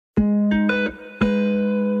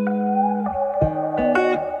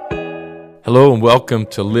Hello and welcome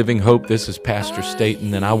to Living Hope. This is Pastor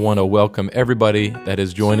Staten, and I want to welcome everybody that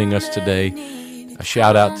is joining us today. A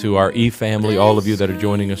shout out to our e-family, all of you that are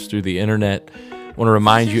joining us through the internet. I want to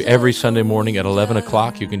remind you every Sunday morning at 11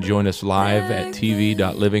 o'clock, you can join us live at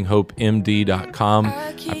tv.livinghopemd.com.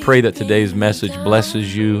 I pray that today's message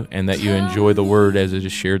blesses you and that you enjoy the word as it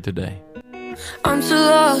is shared today. I'm too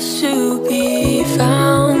lost to be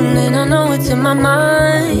found, and I know it's in my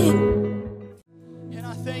mind. And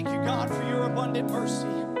I thank you, God, for your abundant mercy.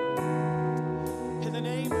 In the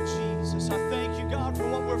name of Jesus, I thank you, God, for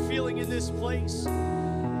what we're feeling in this place. In the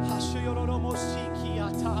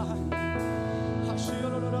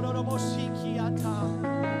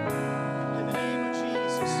name of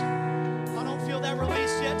Jesus, I don't feel that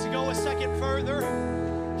release yet to go a second further.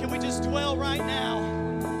 Can we just dwell right now?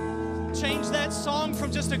 Change that song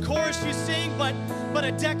from just a chorus you sing, but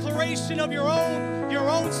a declaration of your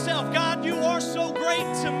own self. God, you are so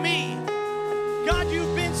great to me. God,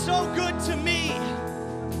 you've been so good to me.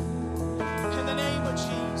 In the name of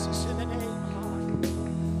Jesus, in the name of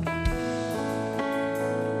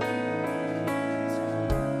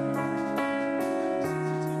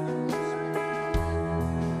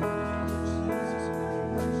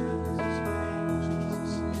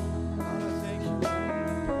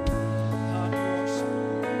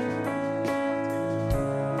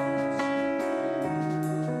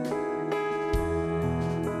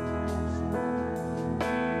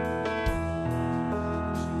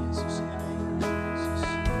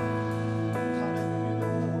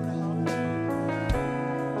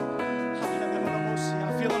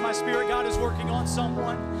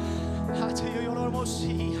someone.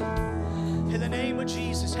 In the name of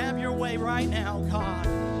Jesus, have your way right now, God.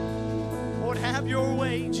 Lord, have your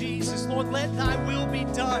way, Jesus. Lord, let thy will be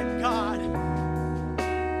done, God.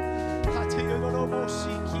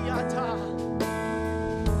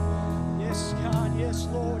 Yes, God, yes,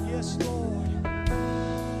 Lord, yes, Lord. In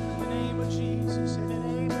the name of Jesus, in the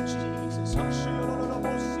name of Jesus.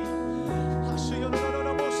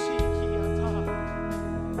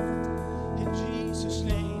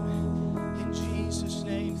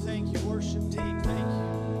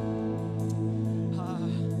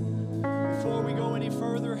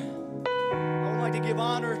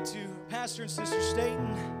 Pastor and Sister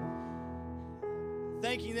Staten,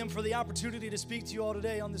 thanking them for the opportunity to speak to you all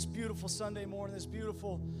today on this beautiful Sunday morning, this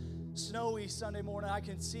beautiful snowy Sunday morning. I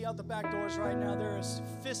can see out the back doors right now there is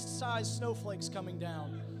fist-sized snowflakes coming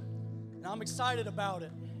down, and I'm excited about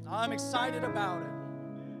it. I'm excited about it.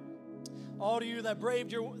 All of you that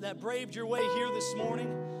braved your way here this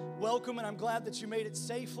morning, welcome, and I'm glad that you made it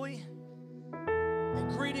safely. And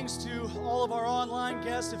greetings to all of our online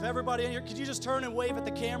guests. If everybody in here, could you just turn and wave at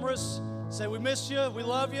the cameras? Say, we miss you, we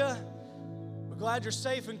love you. We're glad you're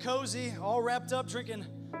safe and cozy, all wrapped up, drinking,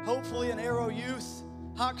 hopefully, an Arrow Youth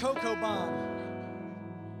hot cocoa bomb.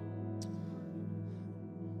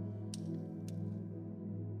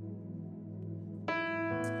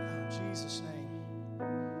 In Jesus' name.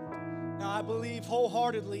 Now, I believe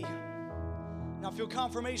wholeheartedly, and I feel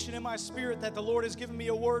confirmation in my spirit that the Lord has given me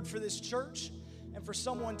a word for this church and for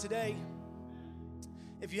someone today.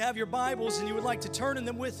 If you have your Bibles and you would like to turn in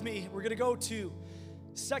them with me, we're going to go to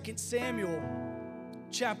 2 Samuel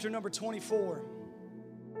chapter number 24.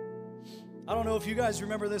 I don't know if you guys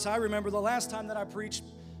remember this. I remember the last time that I preached,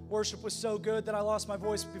 worship was so good that I lost my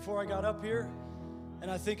voice before I got up here,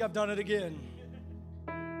 and I think I've done it again.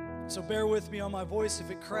 So bear with me on my voice.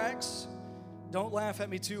 If it cracks, don't laugh at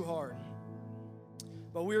me too hard.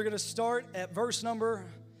 But we are going to start at verse number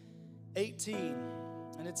 18,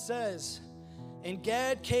 and it says, "And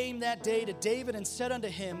Gad came that day to David and said unto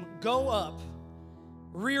him, Go up,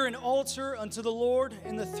 rear an altar unto the Lord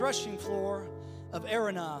in the threshing floor of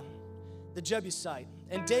Araunah the Jebusite.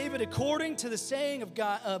 And David, according to the saying of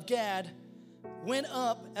Gad, went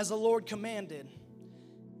up as the Lord commanded.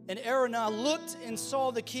 And Araunah looked and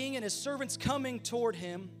saw the king and his servants coming toward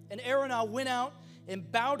him. And Araunah went out and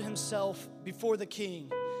bowed himself before the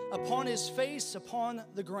king, upon his face upon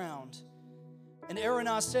the ground. And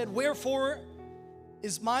Araunah said, Wherefore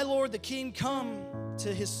is my lord the king come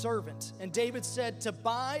to his servant? And David said, To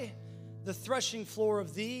buy the threshing floor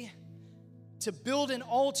of thee, to build an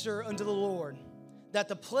altar unto the Lord, that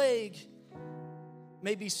the plague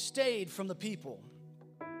may be stayed from the people.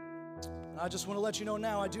 And I just want to let you know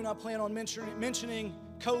now, I do not plan on mentioning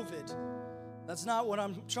COVID. That's not what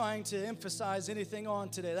I'm trying to emphasize anything on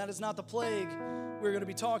today. That is not the plague we're going to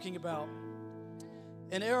be talking about.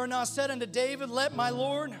 And Araunah said unto David, Let my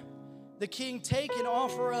lord the king take and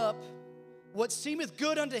offer up what seemeth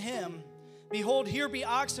good unto him, Behold, here be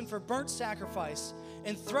oxen for burnt sacrifice,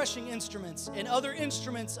 and threshing instruments, and other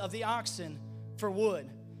instruments of the oxen for wood.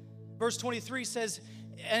 Verse 23 says,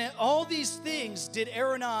 and all these things did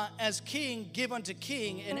Araunah as king give unto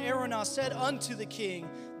king. And Araunah said unto the king,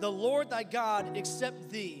 the Lord thy God accept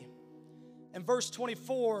thee. And verse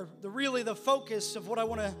 24, the focus of what I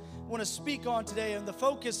want to speak on today, and the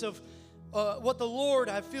focus of what the Lord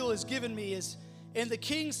I feel has given me is, and the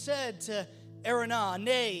king said to Araunah,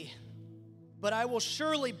 nay, but I will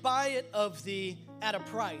surely buy it of thee at a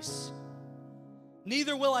price.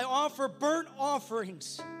 Neither will I offer burnt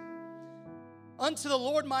offerings unto the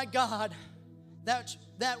Lord my God, that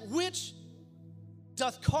which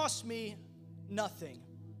doth cost me nothing.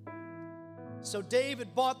 So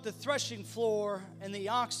David bought the threshing floor and the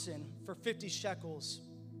oxen for 50 shekels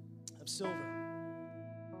of silver.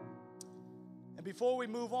 And before we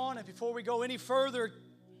move on and before we go any further,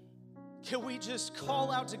 can we just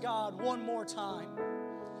call out to God one more time?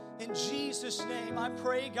 In Jesus' name, I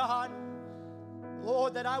pray, God,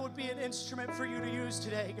 Lord, that I would be an instrument for you to use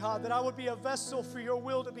today, God, that I would be a vessel for your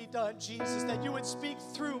will to be done, Jesus, that you would speak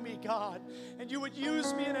through me, God, and you would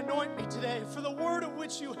use me and anoint me today for the word of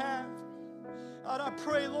which you have. God, I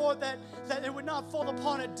pray, Lord, that it would not fall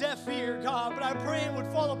upon a deaf ear, God, but I pray it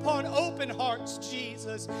would fall upon open hearts,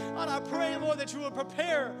 Jesus. God, I pray, Lord, that you would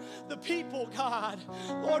prepare the people, God,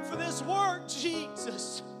 Lord, for this word,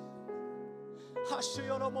 Jesus.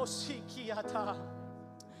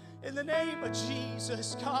 In the name of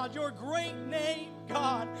Jesus, God, your great name,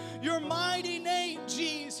 God, your mighty name,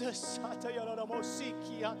 Jesus. In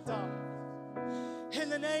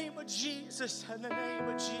the name of Jesus, in the name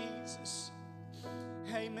of Jesus.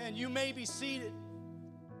 Amen. You may be seated.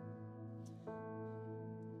 I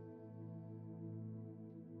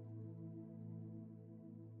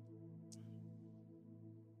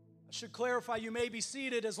should clarify, you may be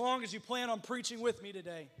seated as long as you plan on preaching with me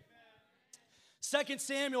today. 2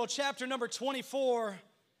 Samuel chapter number 24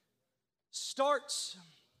 starts,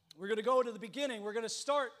 we're going to go to the beginning. We're going to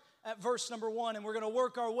start at verse number 1, and we're going to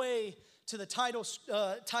work our way to the title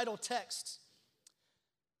text.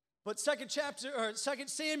 But 2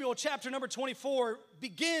 Samuel chapter number 24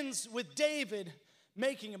 begins with David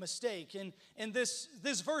making a mistake. And this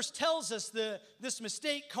verse tells us this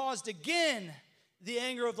mistake caused again the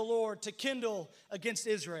anger of the Lord to kindle against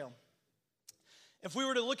Israel. If we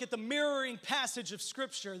were to look at the mirroring passage of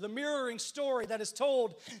Scripture, the mirroring story that is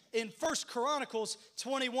told in 1 Chronicles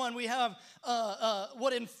 21, we have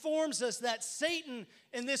what informs us that Satan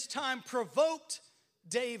in this time provoked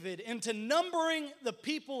David into numbering the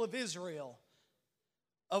people of Israel,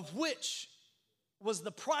 of which was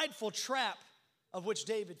the prideful trap of which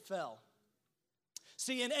David fell.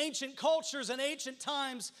 See, in ancient cultures and ancient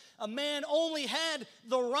times, a man only had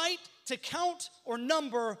the right to count or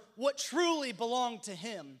number what truly belonged to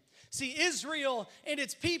him. See, Israel and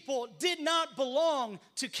its people did not belong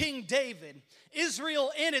to King David.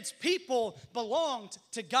 Israel and its people belonged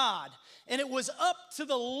to God. And it was up to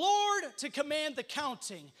the Lord to command the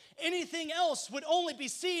counting. Anything else would only be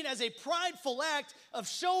seen as a prideful act of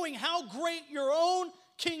showing how great your own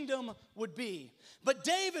kingdom would be. But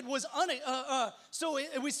David was, so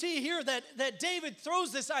we see here that David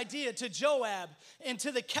throws this idea to Joab and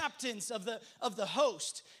to the captains of the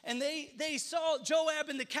host. And they saw Joab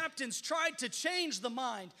and the captains tried to change the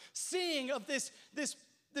mind, seeing of this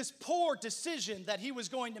poor decision that he was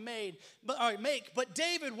going to make. But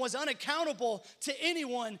David was unaccountable to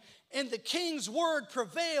anyone, and the king's word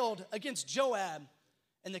prevailed against Joab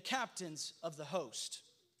and the captains of the host.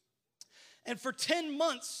 And for 10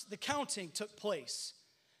 months, the counting took place.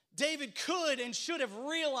 David could and should have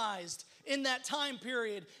realized in that time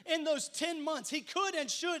period, in those 10 months, he could and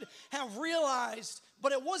should have realized,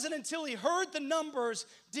 but it wasn't until he heard the numbers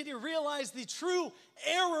did he realize the true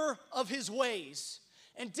error of his ways.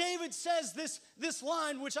 And David says this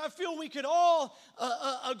line, which I feel we could all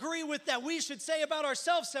agree with, that we should say about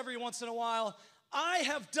ourselves every once in a while: I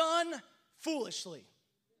have done foolishly.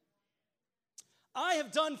 I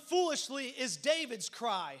have done foolishly is David's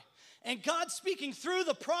cry. And God, speaking through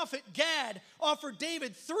the prophet Gad, offered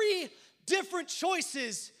David 3 different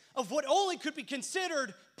choices of what only could be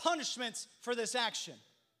considered punishments for this action.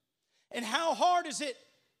 And how hard is it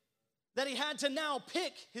that he had to now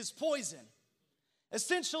pick his poison?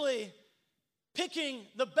 Essentially, picking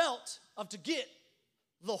the belt of to get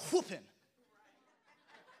the whooping.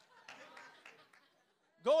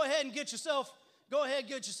 Go ahead and get yourself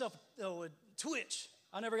a twitch.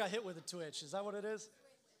 I never got hit with a twitch. Is that what it is?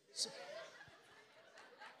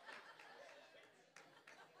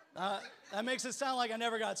 That makes it sound like I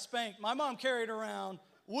never got spanked. My mom carried around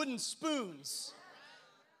wooden spoons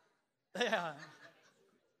Yeah.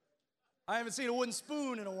 I haven't seen a wooden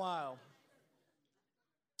spoon in a while.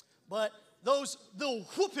 But the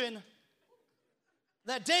whooping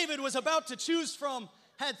that David was about to choose from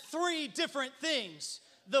had three different things.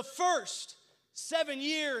 The first, 7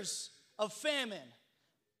 years of famine.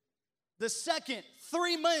 The second,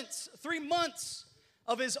 3 months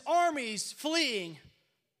of his armies fleeing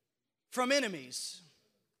from enemies.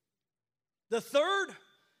 The third,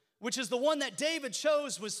 which is the one that David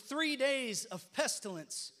chose, was 3 days of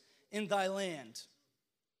pestilence in thy land.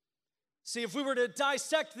 See, if we were to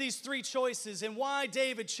dissect these three choices and why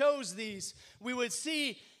David chose these, we would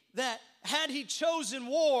see that had he chosen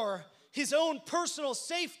war, his own personal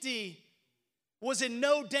safety was in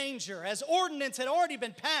no danger, as ordinance had already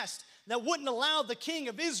been passed that wouldn't allow the king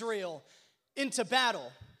of Israel into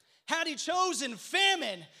battle. Had he chosen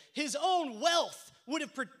famine, his own wealth would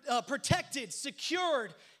have protected,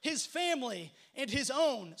 secured his family and his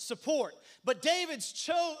own support. But David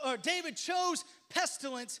chose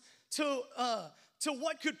pestilence to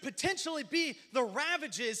what could potentially be the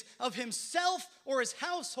ravages of himself or his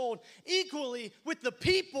household equally with the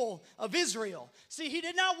people of Israel. See, he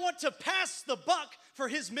did not want to pass the buck for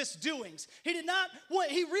his misdoings. He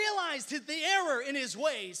realized the error in his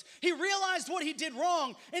ways. He realized what he did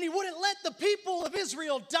wrong, and he wouldn't let the people of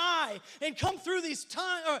Israel die and come through these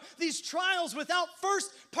trials without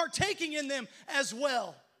first partaking in them as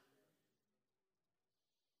well.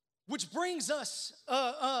 Which brings us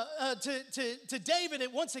to David,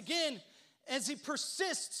 and once again, as he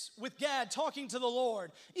persists with Gad, talking to the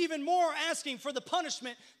Lord, even more asking for the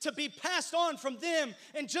punishment to be passed on from them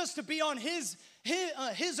and just to be on his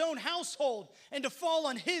own household and to fall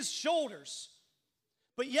on his shoulders.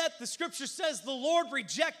 But yet the scripture says the Lord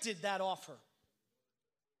rejected that offer.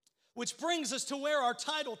 Which brings us to where our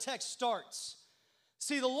title text starts.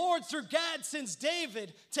 See, the Lord through Gad sends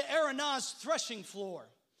David to Araunah's threshing floor.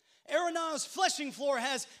 Araunah's threshing floor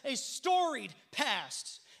has a storied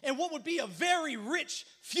past and what would be a very rich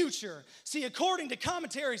future. See, according to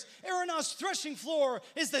commentaries, Araunah's threshing floor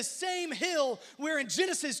is the same hill where in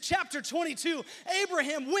Genesis chapter 22,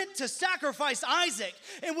 Abraham went to sacrifice Isaac,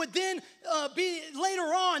 and would then be later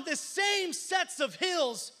on the same sets of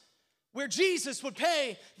hills where Jesus would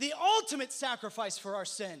pay the ultimate sacrifice for our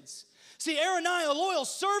sins. See, Araunah, a loyal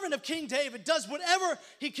servant of King David, does whatever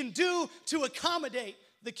he can do to accommodate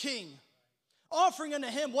the king, offering unto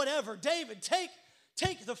him whatever. David,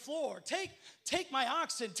 take the floor, take my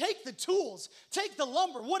oxen, take the tools, take the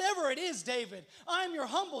lumber, whatever it is, David. I am your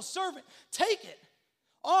humble servant. Take it.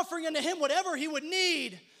 Offering unto him whatever he would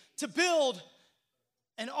need to build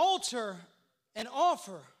an altar and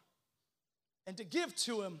offer and to give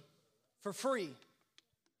to him for free.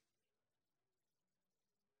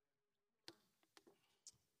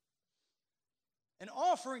 And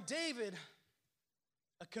offering David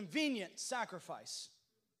a convenient sacrifice,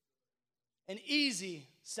 an easy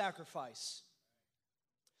sacrifice.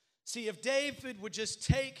 See, if David would just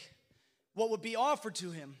take what would be offered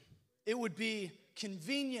to him, it would be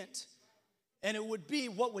convenient and it would be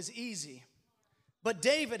what was easy. But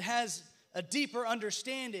David has a deeper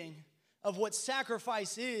understanding of what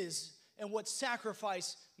sacrifice is and what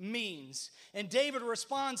sacrifice means. And David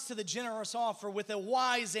responds to the generous offer with a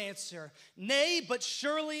wise answer. Nay, but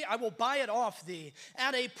surely I will buy it off thee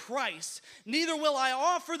at a price. Neither will I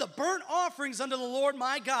offer the burnt offerings unto the Lord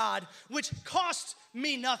my God, which cost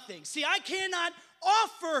me nothing. See, I cannot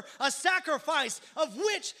offer a sacrifice of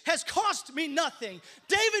which has cost me nothing.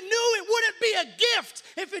 David knew it wouldn't be a gift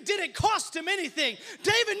if it didn't cost him anything.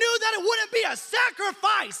 David knew that it wouldn't be a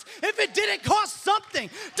sacrifice if it didn't cost something.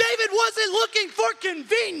 David wasn't looking for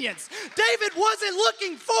convenience. David wasn't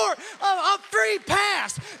looking for a free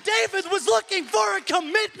pass. David was looking for a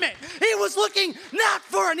commitment. He was looking not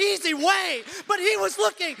for an easy way, but he was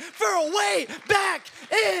looking for a way back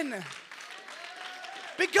in.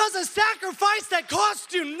 Because a sacrifice that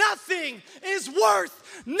costs you nothing is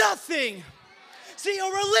worth nothing. See, a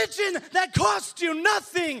religion that costs you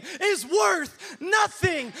nothing is worth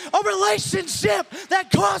nothing. A relationship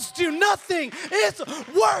that costs you nothing is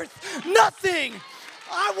worth nothing.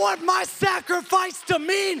 I want my sacrifice to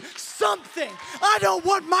mean something. I don't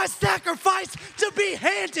want my sacrifice to be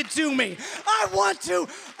handed to me. I want to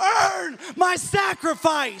earn my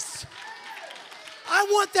sacrifice. I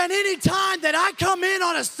want that any time that I come in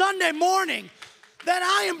on a Sunday morning, that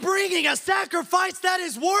I am bringing a sacrifice that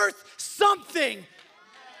is worth something.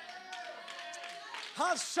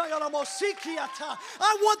 I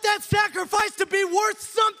want that sacrifice to be worth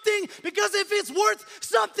something, because if it's worth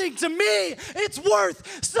something to me, it's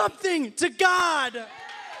worth something to God.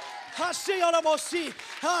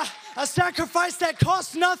 A sacrifice that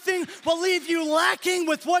costs nothing will leave you lacking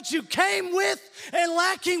with what you came with and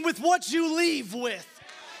lacking with what you leave with.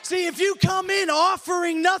 See, if you come in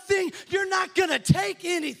offering nothing, you're not going to take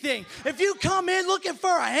anything. If you come in looking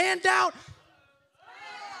for a handout,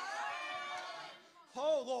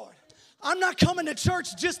 oh, Lord. I'm not coming to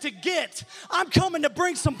church just to get. I'm coming to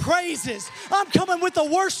bring some praises. I'm coming with the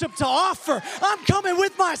worship to offer. I'm coming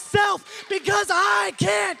with myself because I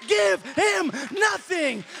can't give him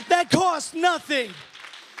nothing that costs nothing.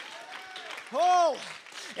 Oh,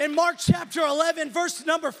 in Mark chapter 11, verse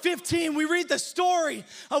number 15, we read the story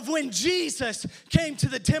of when Jesus came to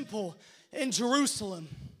the temple in Jerusalem.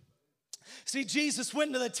 See, Jesus went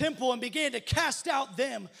into the temple and began to cast out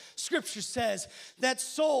them, Scripture says, that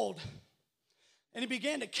sold. And he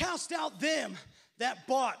began to cast out them that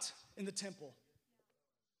bought in the temple.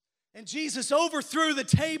 And Jesus overthrew the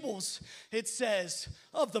tables, it says,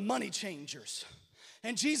 of the money changers.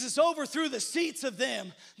 And Jesus overthrew the seats of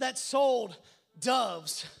them that sold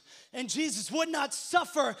doves. And Jesus would not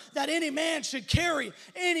suffer that any man should carry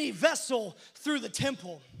any vessel through the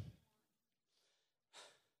temple.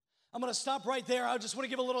 I'm going to stop right there. I just want to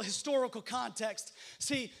give a little historical context.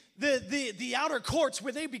 See, the outer courts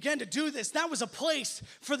where they began to do this, that was a place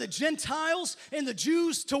for the Gentiles and the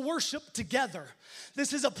Jews to worship together.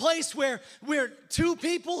 This is a place where two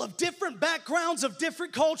people of different backgrounds, of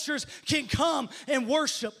different cultures can come and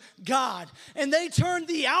worship God. And they turned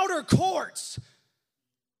the outer courts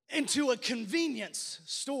into a convenience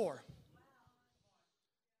store.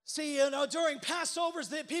 See, during Passovers,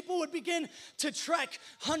 the people would begin to trek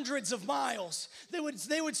hundreds of miles. They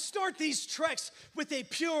would start these treks with a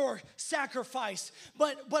pure sacrifice.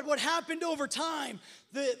 But what happened over time,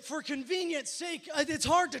 for convenience sake, it's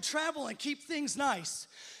hard to travel and keep things nice.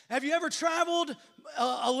 Have you ever traveled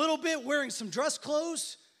a little bit wearing some dress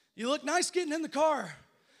clothes? You look nice getting in the car.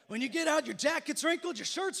 When you get out, your jacket's wrinkled, your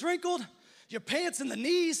shirt's wrinkled, your pants in the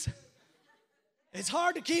knees. It's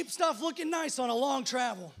hard to keep stuff looking nice on a long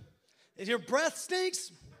travel. If your breath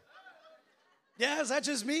stinks, yeah, is that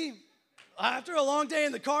just me? After a long day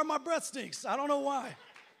in the car, my breath stinks. I don't know why.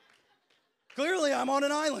 Clearly, I'm on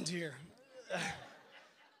an island here.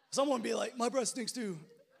 Someone would be like, my breath stinks too.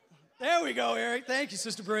 There we go, Eric. Thank you,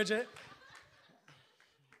 Sister Bridget.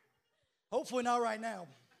 Hopefully not right now.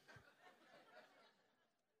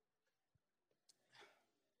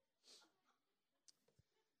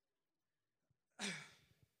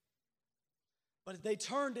 But they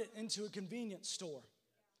turned it into a convenience store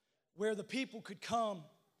where the people could come,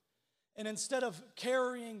 and instead of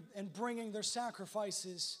carrying and bringing their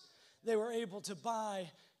sacrifices, they were able to buy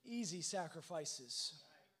easy sacrifices.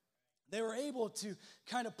 They were able to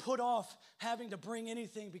kind of put off having to bring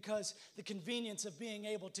anything because the convenience of being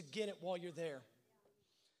able to get it while you're there.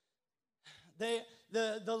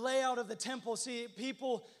 The layout of the temple, see,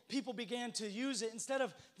 people began to use it. Instead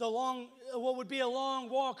of what would be a long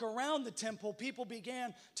walk around the temple, people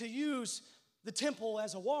began to use the temple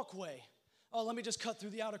as a walkway. Oh, let me just cut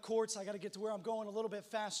through the outer courts. I got to get to where I'm going a little bit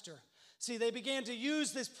faster. See, they began to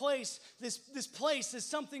use this place as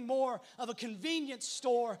something more of a convenience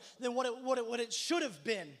store than what it should have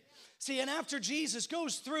been. See, and after Jesus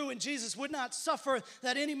goes through, and Jesus would not suffer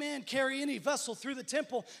that any man carry any vessel through the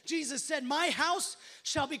temple, Jesus said, my house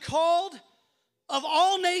shall be called of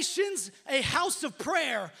all nations a house of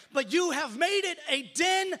prayer, but you have made it a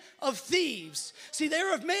den of thieves. See,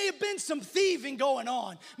 may have been some thieving going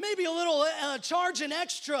on, maybe a little charging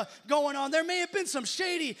extra going on. There may have been some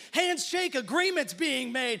shady handshake agreements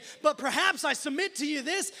being made, but perhaps I submit to you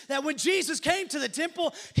this, that when Jesus came to the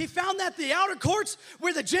temple, he found that the outer courts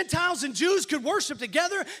where the Gentiles and Jews could worship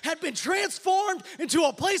together had been transformed into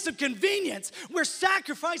a place of convenience where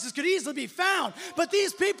sacrifices could easily be found. But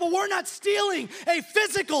these people were not stealing a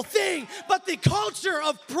physical thing, but the culture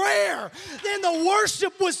of prayer. Then the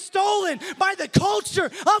worship was stolen by the culture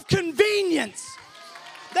of convenience.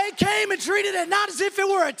 They came and treated it not as if it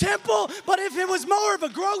were a temple, but if it was more of a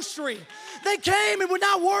grocery. They came and would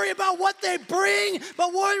not worry about what they bring,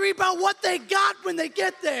 but worry about what they got when they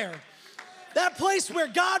get there. That place where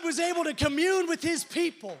God was able to commune with his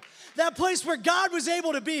people. That place where God was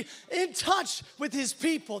able to be in touch with his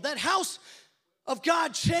people. That house of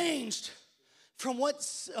God changed from what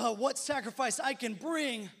sacrifice I can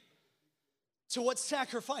bring to what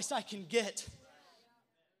sacrifice I can get.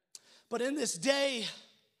 But in this day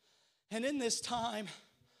and in this time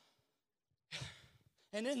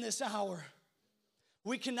and in this hour,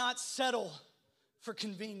 we cannot settle for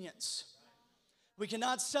convenience. We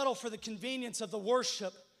cannot settle for the convenience of the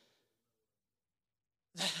worship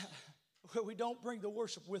where we don't bring the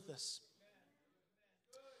worship with us.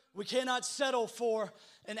 We cannot settle for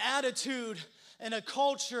an attitude and a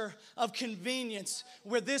culture of convenience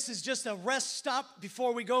where this is just a rest stop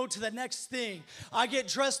before we go to the next thing. I get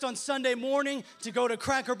dressed on Sunday morning to go to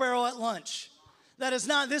Cracker Barrel at lunch.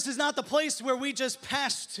 This is not the place where we just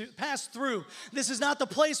pass through. This is not the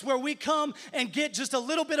place where we come and get just a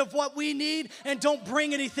little bit of what we need and don't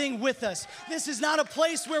bring anything with us. This is not a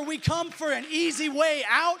place where we come for an easy way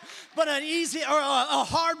out, but an easy or a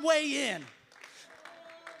hard way in.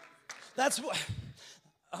 That's what,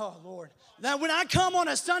 oh Lord. That when I come on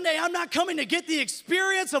a Sunday, I'm not coming to get the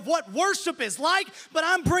experience of what worship is like, but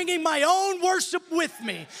I'm bringing my own worship with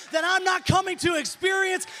me. That I'm not coming to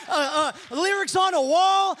experience lyrics on a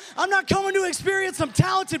wall. I'm not coming to experience some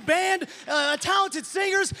talented band, talented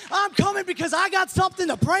singers. I'm coming because I got something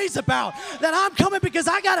to praise about. That I'm coming because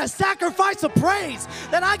I got a sacrifice of praise.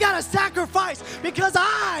 That I got a sacrifice because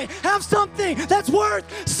I have something that's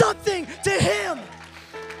worth something to Him.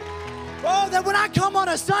 Oh, that when I come on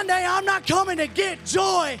a Sunday, I'm not coming to get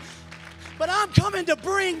joy, but I'm coming to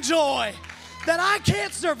bring joy. That I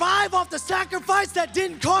can't survive off the sacrifice that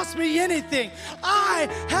didn't cost me anything. I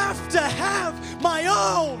have to have my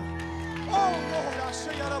own. Oh, Lord.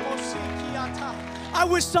 I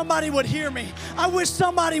wish somebody would hear me. I wish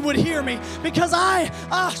somebody would hear me because I'm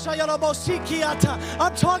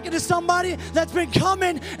talking to somebody that's been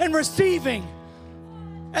coming and receiving.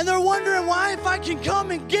 And they're wondering why, if I can come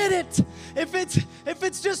and get it, if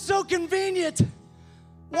it's just so convenient,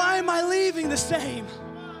 why am I leaving the same?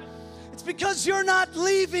 It's because you're not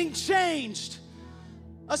leaving changed.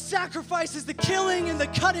 A sacrifice is the killing and the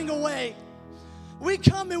cutting away. We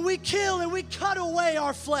come and we kill and we cut away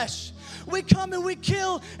our flesh. We come and we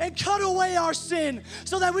kill and cut away our sin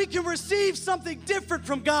so that we can receive something different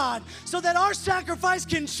from God, so that our sacrifice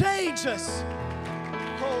can change us.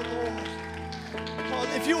 Oh, Lord.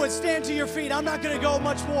 If you would stand to your feet, I'm not going to go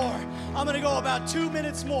much more. I'm going to go about 2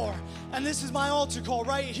 minutes more. And this is my altar call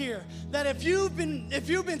right here. That if you've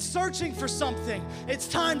been searching for something, it's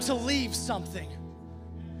time to leave something.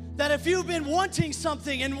 That if you've been wanting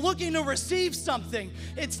something and looking to receive something,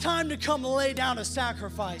 it's time to come lay down a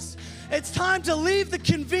sacrifice. It's time to leave the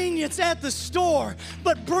convenience at the store,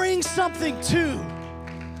 but bring something too.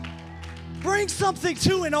 Bring something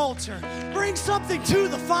to an altar. Bring something to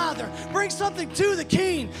the Father. Bring something to the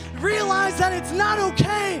King. Realize that it's not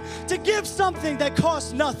okay to give something that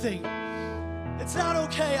costs nothing. It's not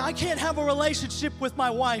okay. I can't have a relationship with my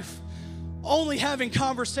wife only having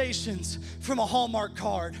conversations from a Hallmark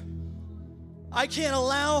card. I can't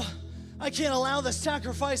allow the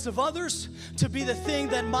sacrifice of others to be the thing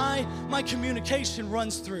that my communication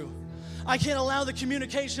runs through. I can't allow the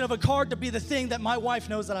communication of a card to be the thing that my wife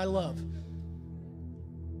knows that I love.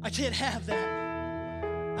 I can't have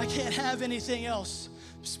that. I can't have anything else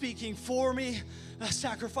speaking for me,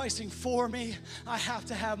 sacrificing for me. I have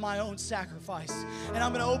to have my own sacrifice. And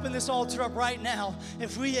I'm going to open this altar up right now.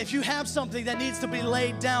 If you have something that needs to be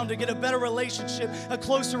laid down to get a better relationship, a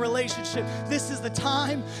closer relationship, this is the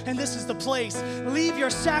time and this is the place. Leave your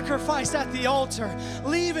sacrifice at the altar.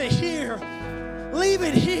 Leave it here. Leave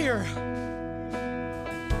it here.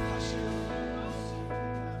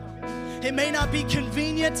 It may not be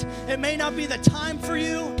convenient. It may not be the time for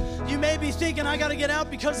you. You may be thinking, I got to get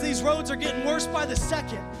out because these roads are getting worse by the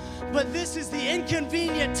second. But this is the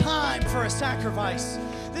inconvenient time for a sacrifice.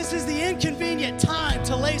 This is the inconvenient time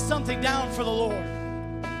to lay something down for the Lord.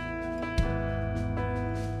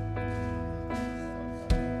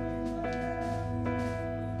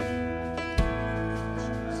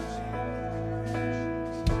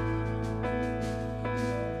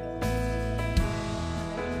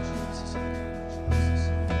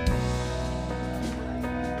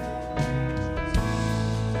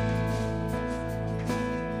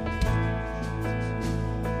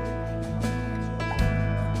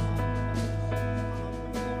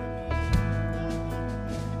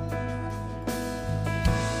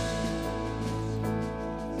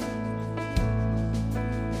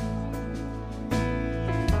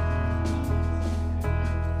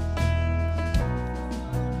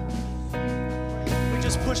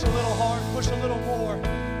 Push a little hard, push a little more.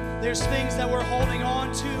 There's things that we're holding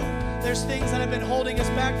on to. There's things that have been holding us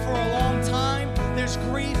back for a long time. There's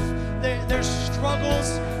grief, there's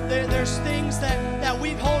struggles, there's things that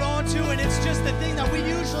we hold on to, and it's just the thing that we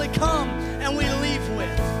usually come and we leave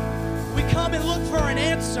with. We come and look for an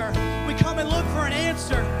answer. We come and look for an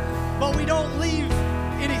answer, but we don't leave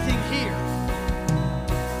anything here.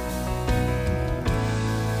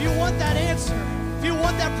 If you want that answer, if you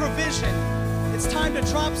want that provision, it's time to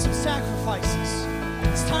drop some sacrifices.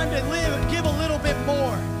 It's time to give a little bit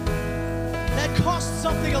more. That costs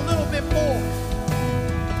something a little bit more.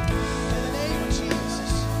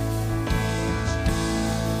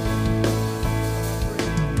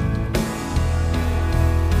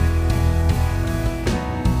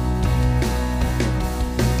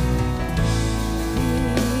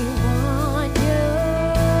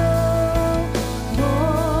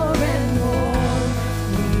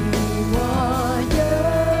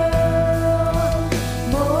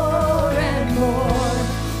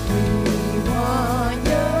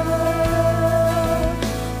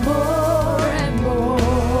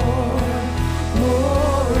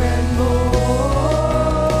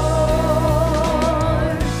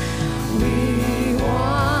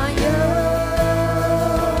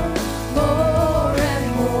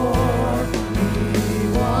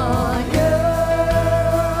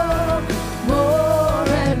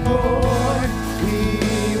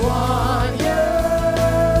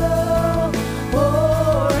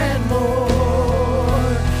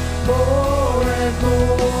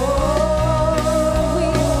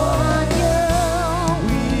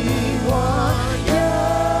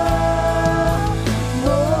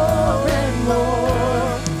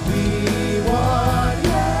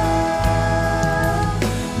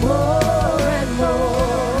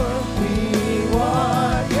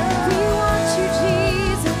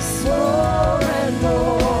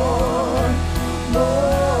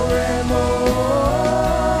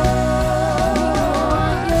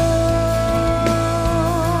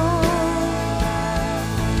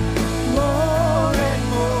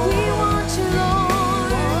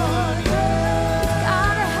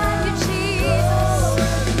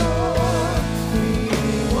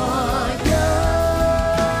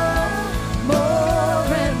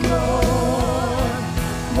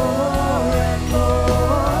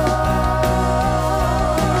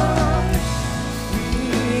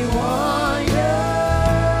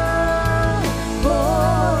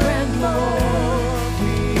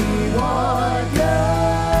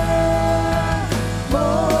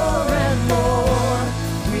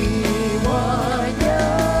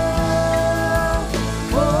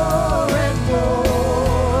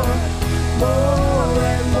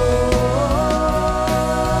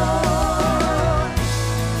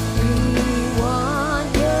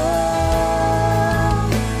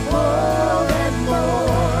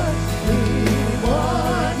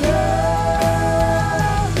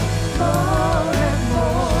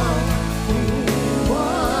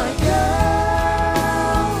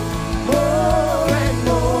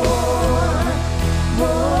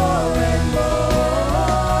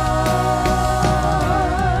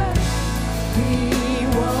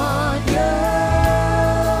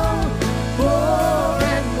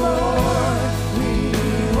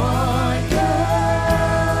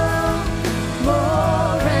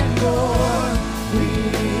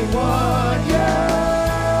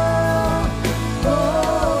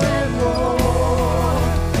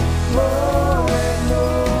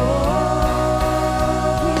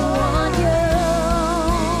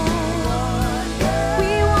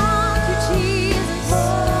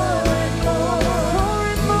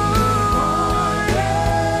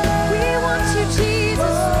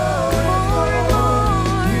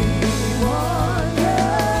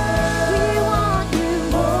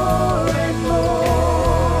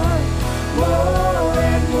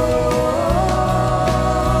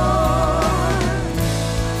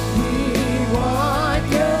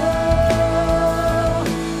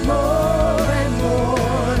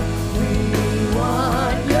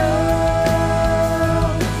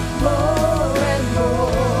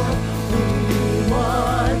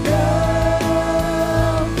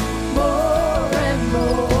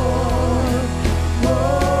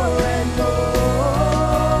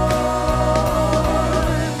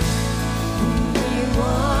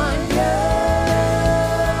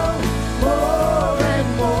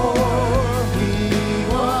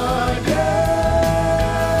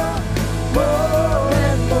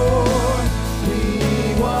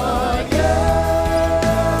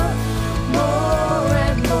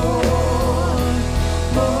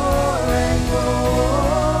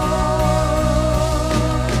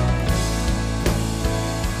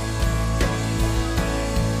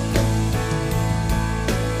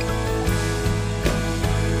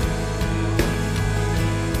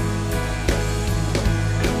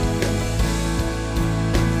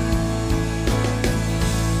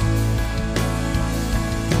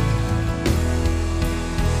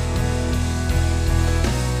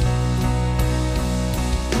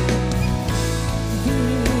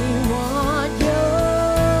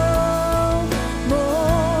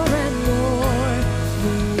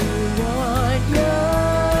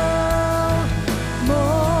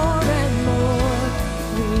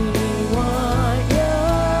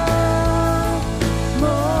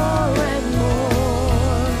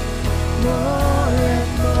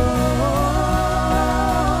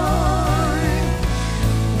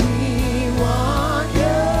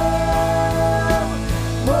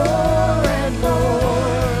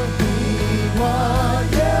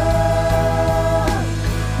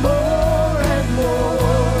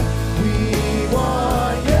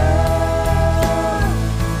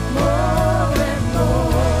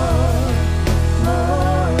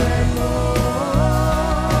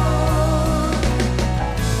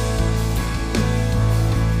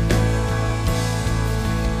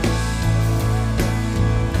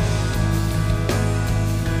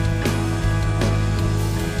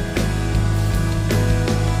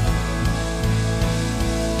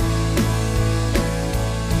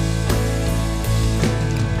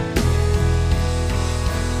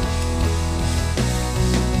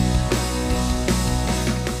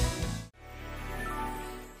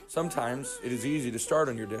 Sometimes it is easy to start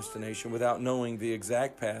on your destination without knowing the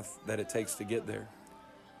exact path that it takes to get there.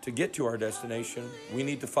 To get to our destination, we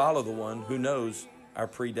need to follow the one who knows our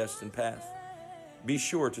predestined path. Be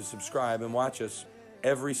sure to subscribe and watch us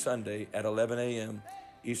every Sunday at 11 a.m.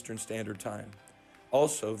 Eastern Standard Time.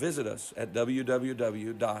 Also, visit us at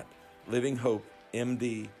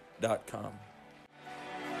www.livinghopemd.com.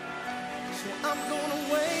 So I'm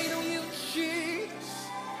gonna wait on you, Jesus.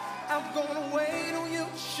 I'm gonna wait on you,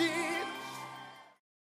 Jesus.